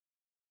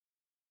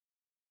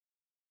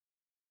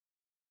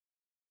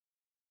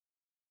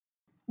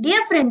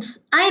Dear friends,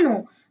 I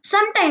know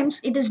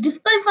sometimes it is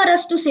difficult for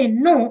us to say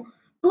no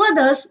to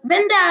others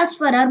when they ask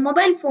for our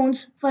mobile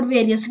phones for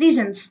various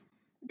reasons.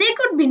 They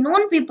could be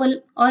known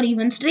people or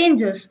even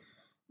strangers.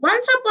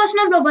 Once a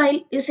personal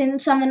mobile is in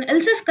someone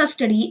else's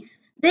custody,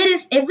 there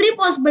is every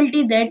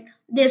possibility that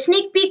they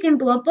sneak peek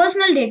into our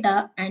personal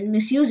data and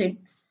misuse it.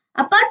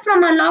 Apart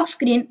from a lock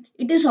screen,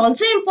 it is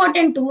also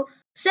important to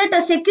set a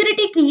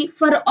security key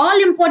for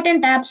all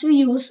important apps we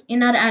use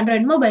in our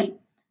Android mobile.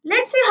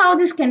 Let's see how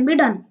this can be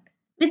done.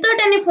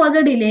 Without any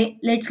further delay,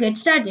 let's get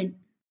started.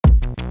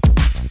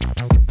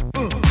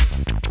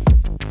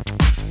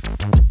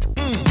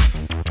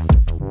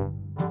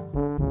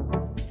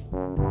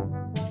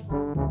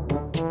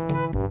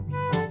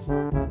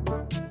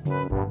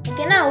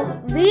 Okay,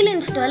 now we'll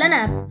install an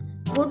app.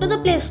 Go to the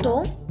Play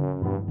Store,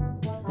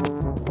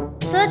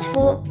 search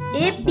for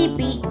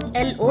AppLock.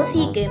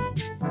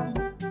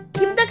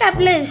 Keep the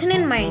capitalization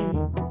in mind.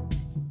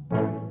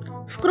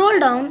 Scroll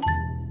down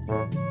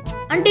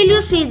until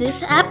you see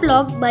this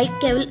AppLock by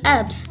Kevil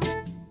Apps.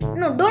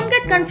 No, don't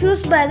get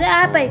confused by the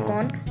app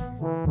icon.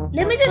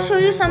 Let me just show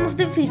you some of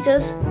the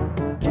features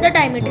the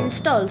time it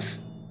installs.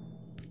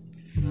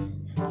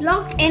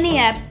 Lock any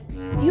app.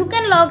 You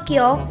can lock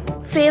your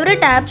favorite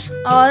apps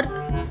or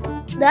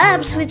the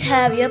apps which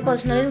have your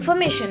personal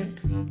information.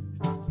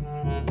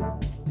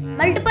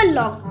 Multiple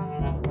lock.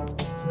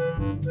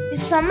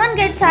 If someone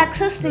gets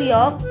access to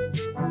your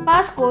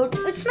passcode,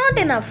 it's not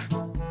enough.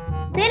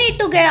 They need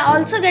to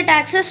also get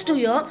access to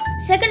your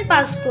second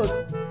passcode.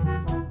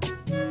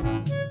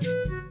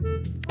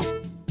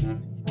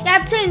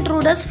 Capture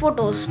intruders'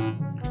 photos.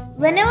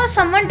 Whenever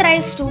someone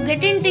tries to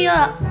get into your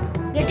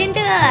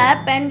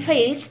app and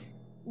fails,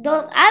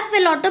 the app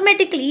will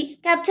automatically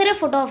capture a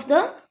photo of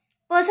the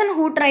person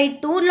who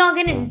tried to log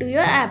into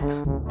your app.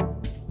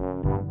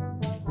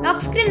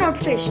 Lock screen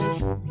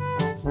notifications.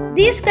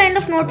 These kind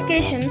of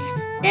notifications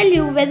tell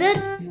you whether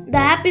the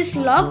app is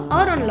locked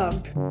or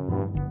unlocked.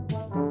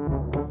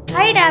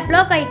 Hide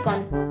AppLock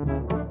icon.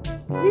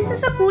 This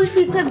is a cool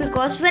feature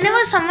because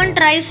whenever someone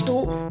tries to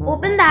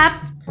open the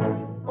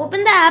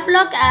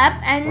AppLock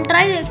app and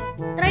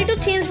try to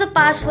change the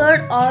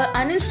password or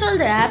uninstall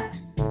the app,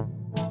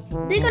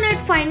 they cannot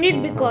find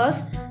it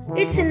because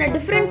it's in a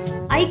different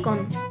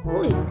icon.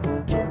 Cool.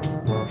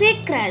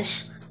 Fake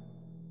crash.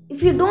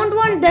 If you don't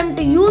want them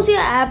to use your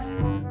app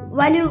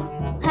while you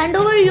hand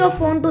over your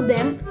phone to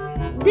them,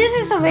 this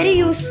is a very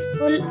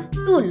useful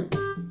tool.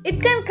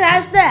 It can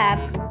crash the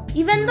app.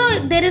 Even though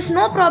there is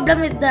no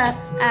problem with the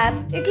app,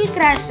 it will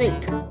crash it.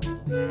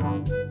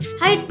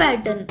 Hide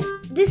pattern.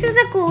 This is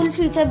a cool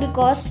feature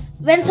because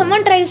when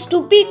someone tries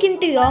to peek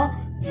into your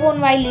phone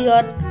while you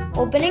are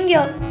opening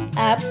your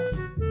app,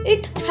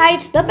 it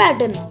hides the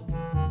pattern.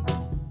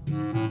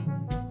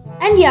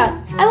 And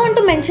yeah, I want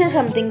to mention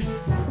some things.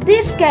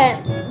 This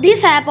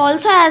app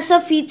also has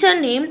a feature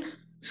named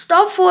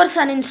Stop Force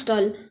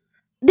Uninstall.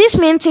 This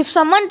means if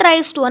someone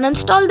tries to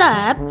uninstall the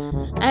app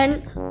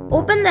and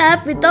open the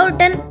app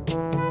without an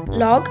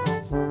lock,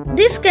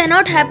 this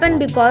cannot happen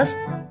because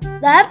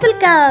the app will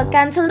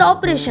cancel the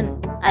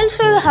operation. I'll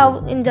show you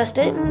how in just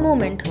a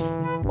moment.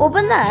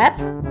 Open the app.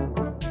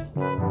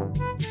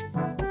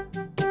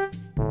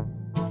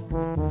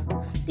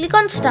 Click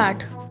on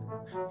Start.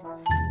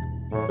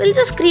 We'll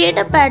just create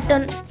a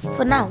pattern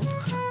for now.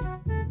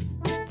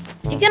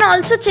 You can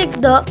also check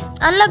the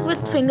Unlock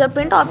with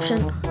Fingerprint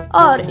option,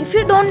 or if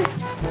you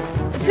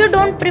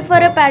don't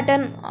prefer a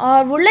pattern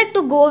or would like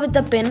to go with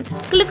a pin,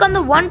 click on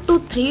the 1, 2,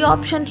 3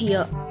 option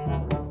here.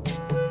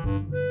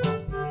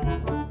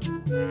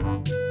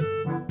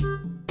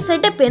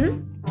 Set a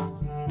pin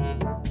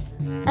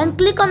and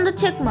click on the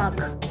check mark.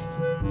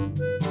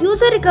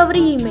 User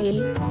recovery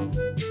email.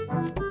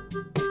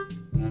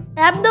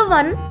 Tap the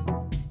one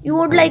you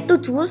would like to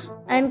choose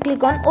and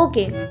click on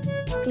OK.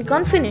 Click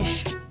on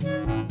Finish.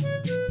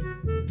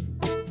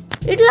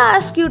 It will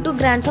ask you to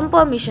grant some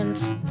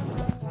permissions.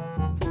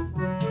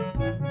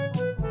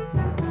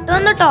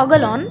 Turn the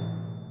toggle on.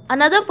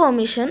 Another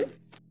permission.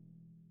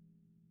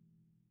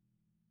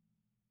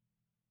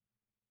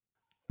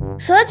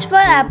 Search for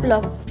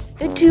AppLock.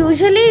 It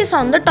usually is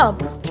on the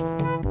top.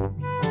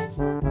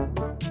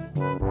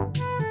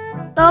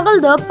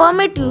 Toggle the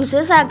permit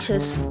uses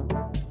access.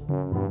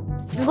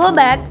 Go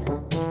back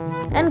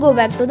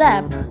to the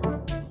app.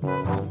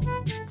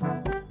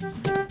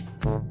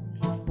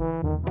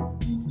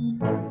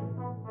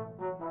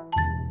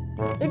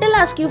 It will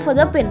ask you for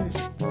the pin.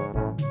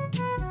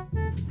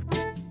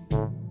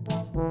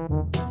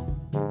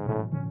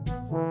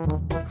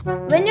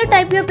 When you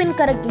type your pin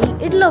correctly,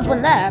 it will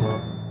open the app.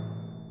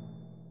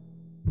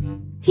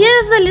 Here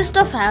is the list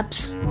of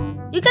apps.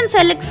 You can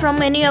select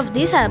from any of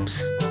these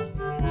apps.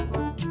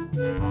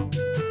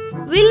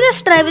 We'll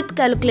just try with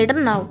calculator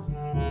now.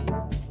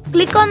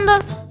 Click on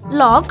the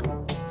lock.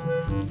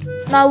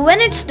 Now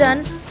when it's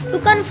done, to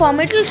confirm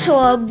it will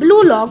show a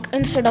blue lock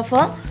instead of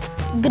a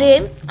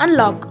grey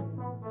unlock.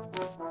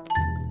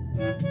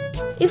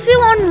 If you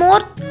want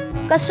more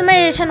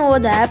customization over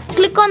the app,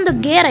 click on the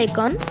gear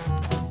icon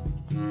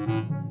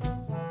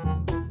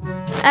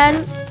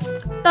and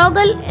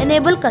toggle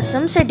enable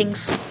custom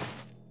settings.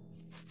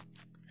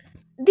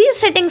 These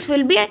settings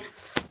will be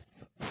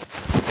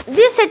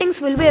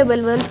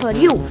available for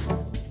you.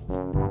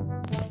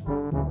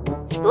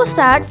 To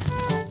start,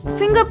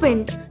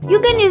 fingerprint. You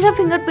can use a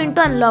fingerprint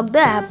to unlock the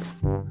app.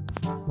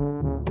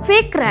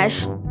 Fake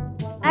crash.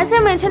 As I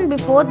mentioned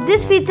before,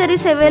 this feature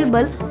is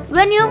available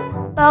when you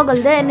toggle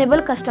the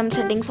enable custom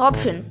settings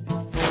option.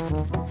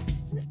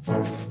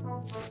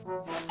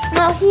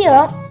 Now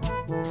here,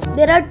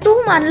 there are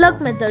two unlock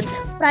methods,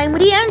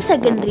 primary and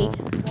secondary.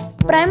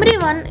 Primary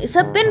one is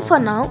a pin for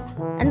now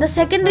and the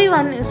secondary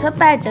one is a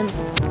pattern.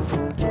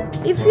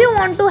 If you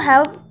want to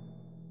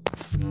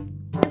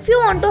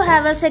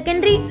have a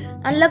secondary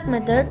unlock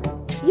method,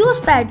 use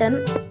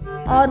pattern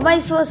or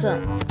vice versa.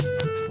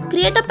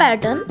 Create a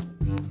pattern,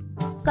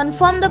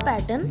 confirm the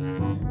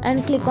pattern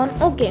and click on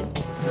OK.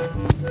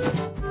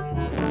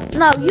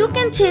 Now you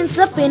can change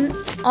the pin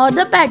or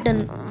the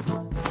pattern.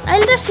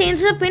 I'll just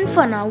change the pin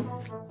for now.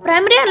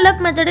 Primary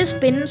unlock method is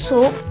pin,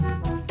 so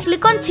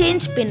click on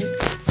change pin.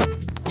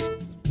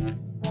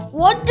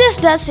 What this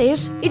does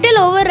is, it will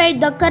override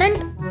the current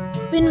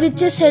pin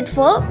which is set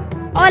for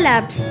all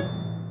apps.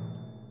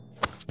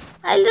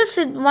 I'll just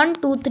set 1,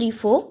 2, 3,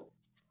 4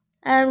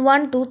 and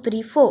 1, 2,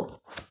 3, 4.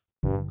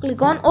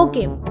 Click on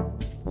OK.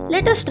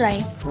 Let us try.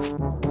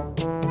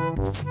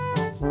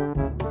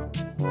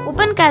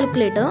 Open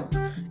calculator.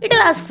 It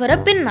will ask for a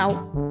pin now.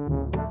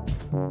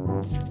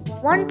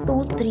 1,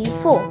 2, 3,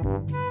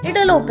 4. It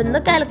will open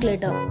the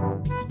calculator.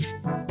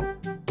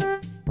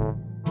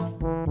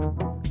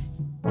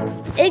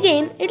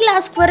 Again, it will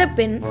ask for a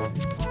pin,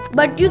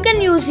 but you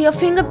can use your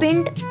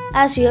fingerprint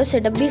as you have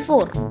set up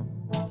before.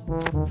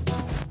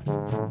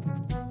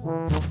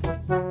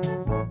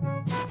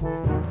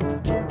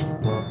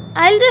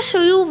 I'll just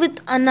show you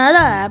with another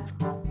app.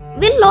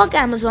 We'll lock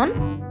Amazon.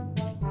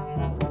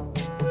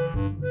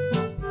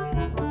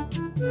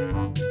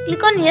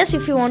 Click on yes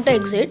if you want to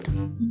exit.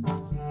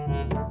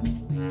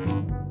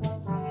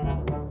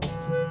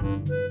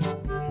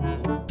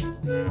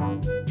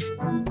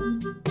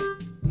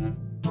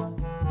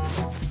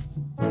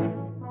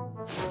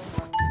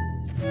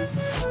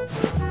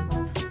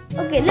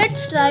 Okay,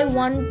 let's try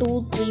 1,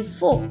 2, 3,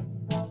 4.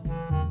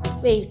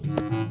 Wait,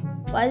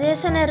 why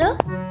there's an error?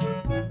 1,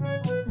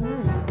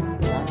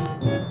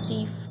 2,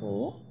 3,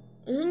 4.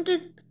 Isn't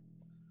it?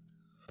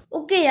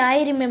 Okay,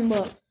 I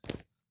remember.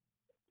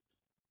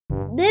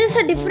 There is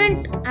a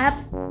different app.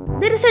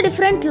 There is a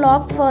different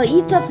lock for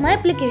each of my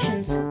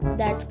applications.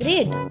 That's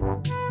great.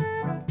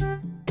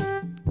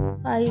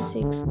 5,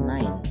 6,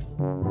 9.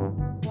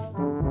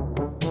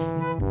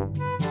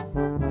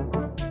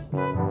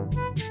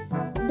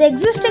 The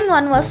existing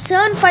one was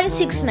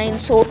 7569,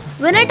 so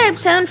when I type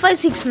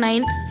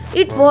 7569,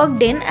 it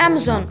worked in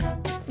Amazon.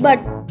 But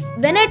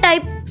when I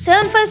type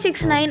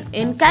 7569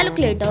 in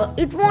calculator,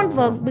 it won't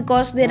work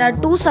because there are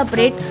two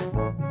separate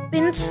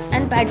pins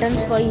and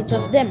patterns for each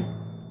of them.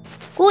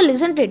 Cool,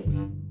 isn't it?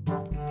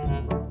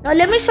 Now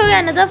let me show you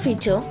another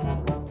feature.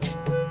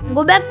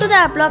 Go back to the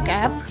AppLock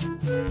app,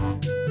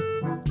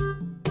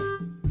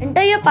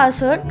 enter your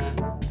password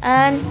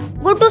and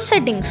go to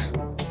settings.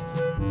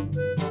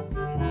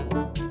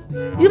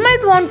 You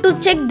might want to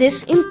check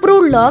this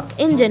improved lock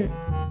engine.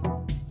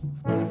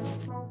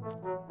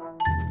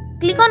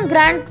 Click on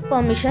grant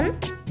permission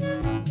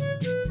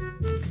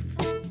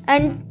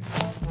and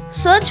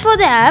search for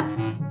the app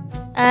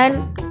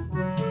and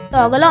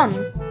toggle on.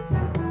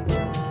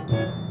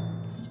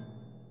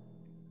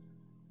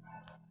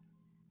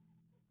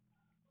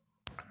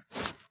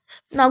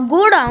 Now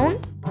go down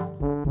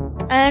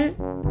and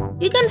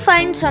you can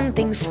find some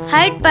things.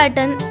 Hide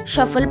pattern,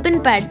 shuffle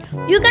pin pad.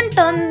 You can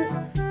turn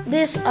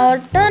this or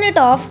turn it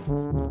off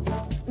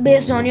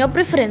based on your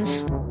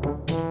preference.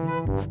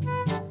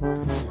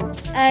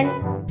 And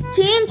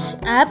change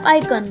app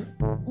icon.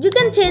 You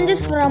can change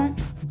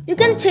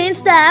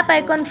the app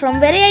icon from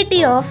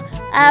variety of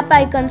app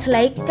icons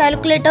like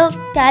calculator,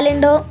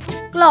 calendar,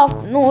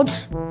 clock,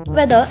 notes,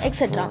 weather,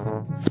 etc.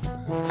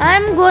 I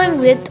am going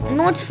with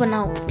notes for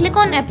now. Click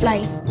on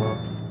apply.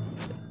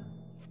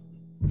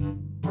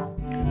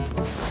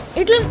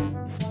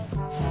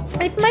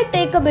 It might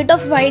take a bit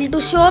of while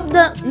to show up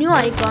the new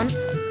icon.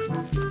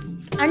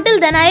 Until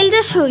then, I'll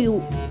just show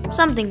you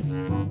something.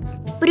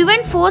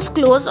 Prevent force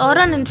close or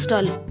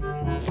uninstall.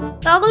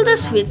 Toggle the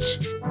switch.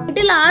 It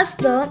will ask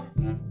the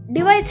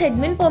device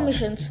admin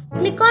permissions.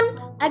 Click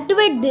on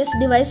activate this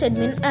device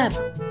admin app.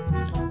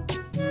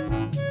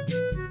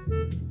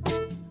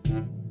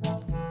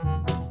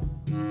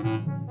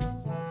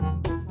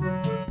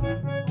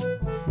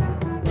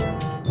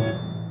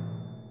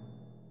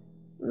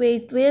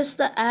 Wait, where's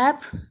the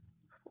app?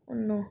 Oh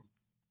no.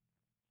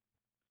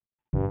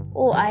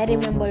 Oh, I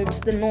remember, it's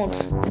the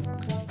notes.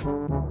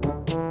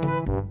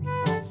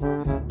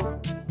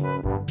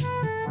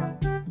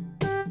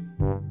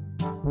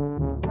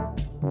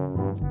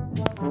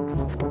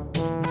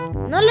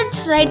 Now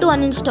let's try to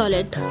uninstall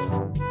it.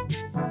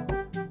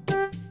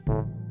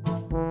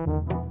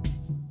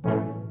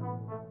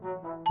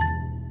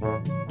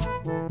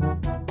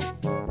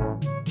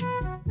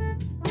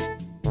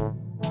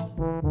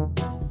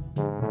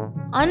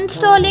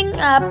 Uninstalling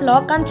App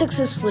Lock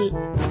unsuccessful.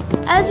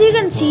 As you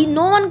can see,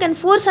 no one can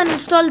force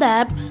uninstall the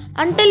app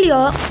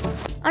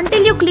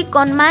until you click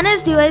on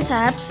Manage Device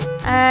Apps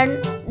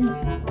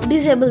and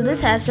disable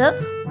this as a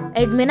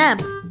admin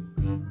app.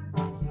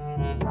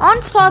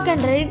 On stock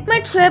Android, it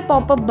might show a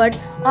pop-up, but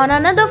on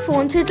another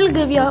phones, it will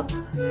give a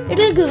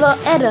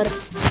error.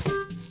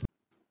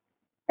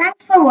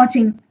 Thanks for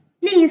watching.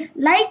 Please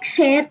like,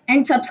 share,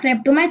 and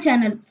subscribe to my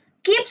channel.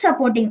 Keep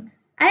supporting.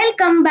 I'll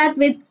come back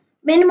with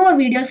many more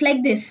videos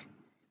like this.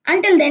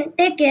 Until then,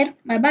 take care.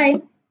 Bye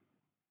bye.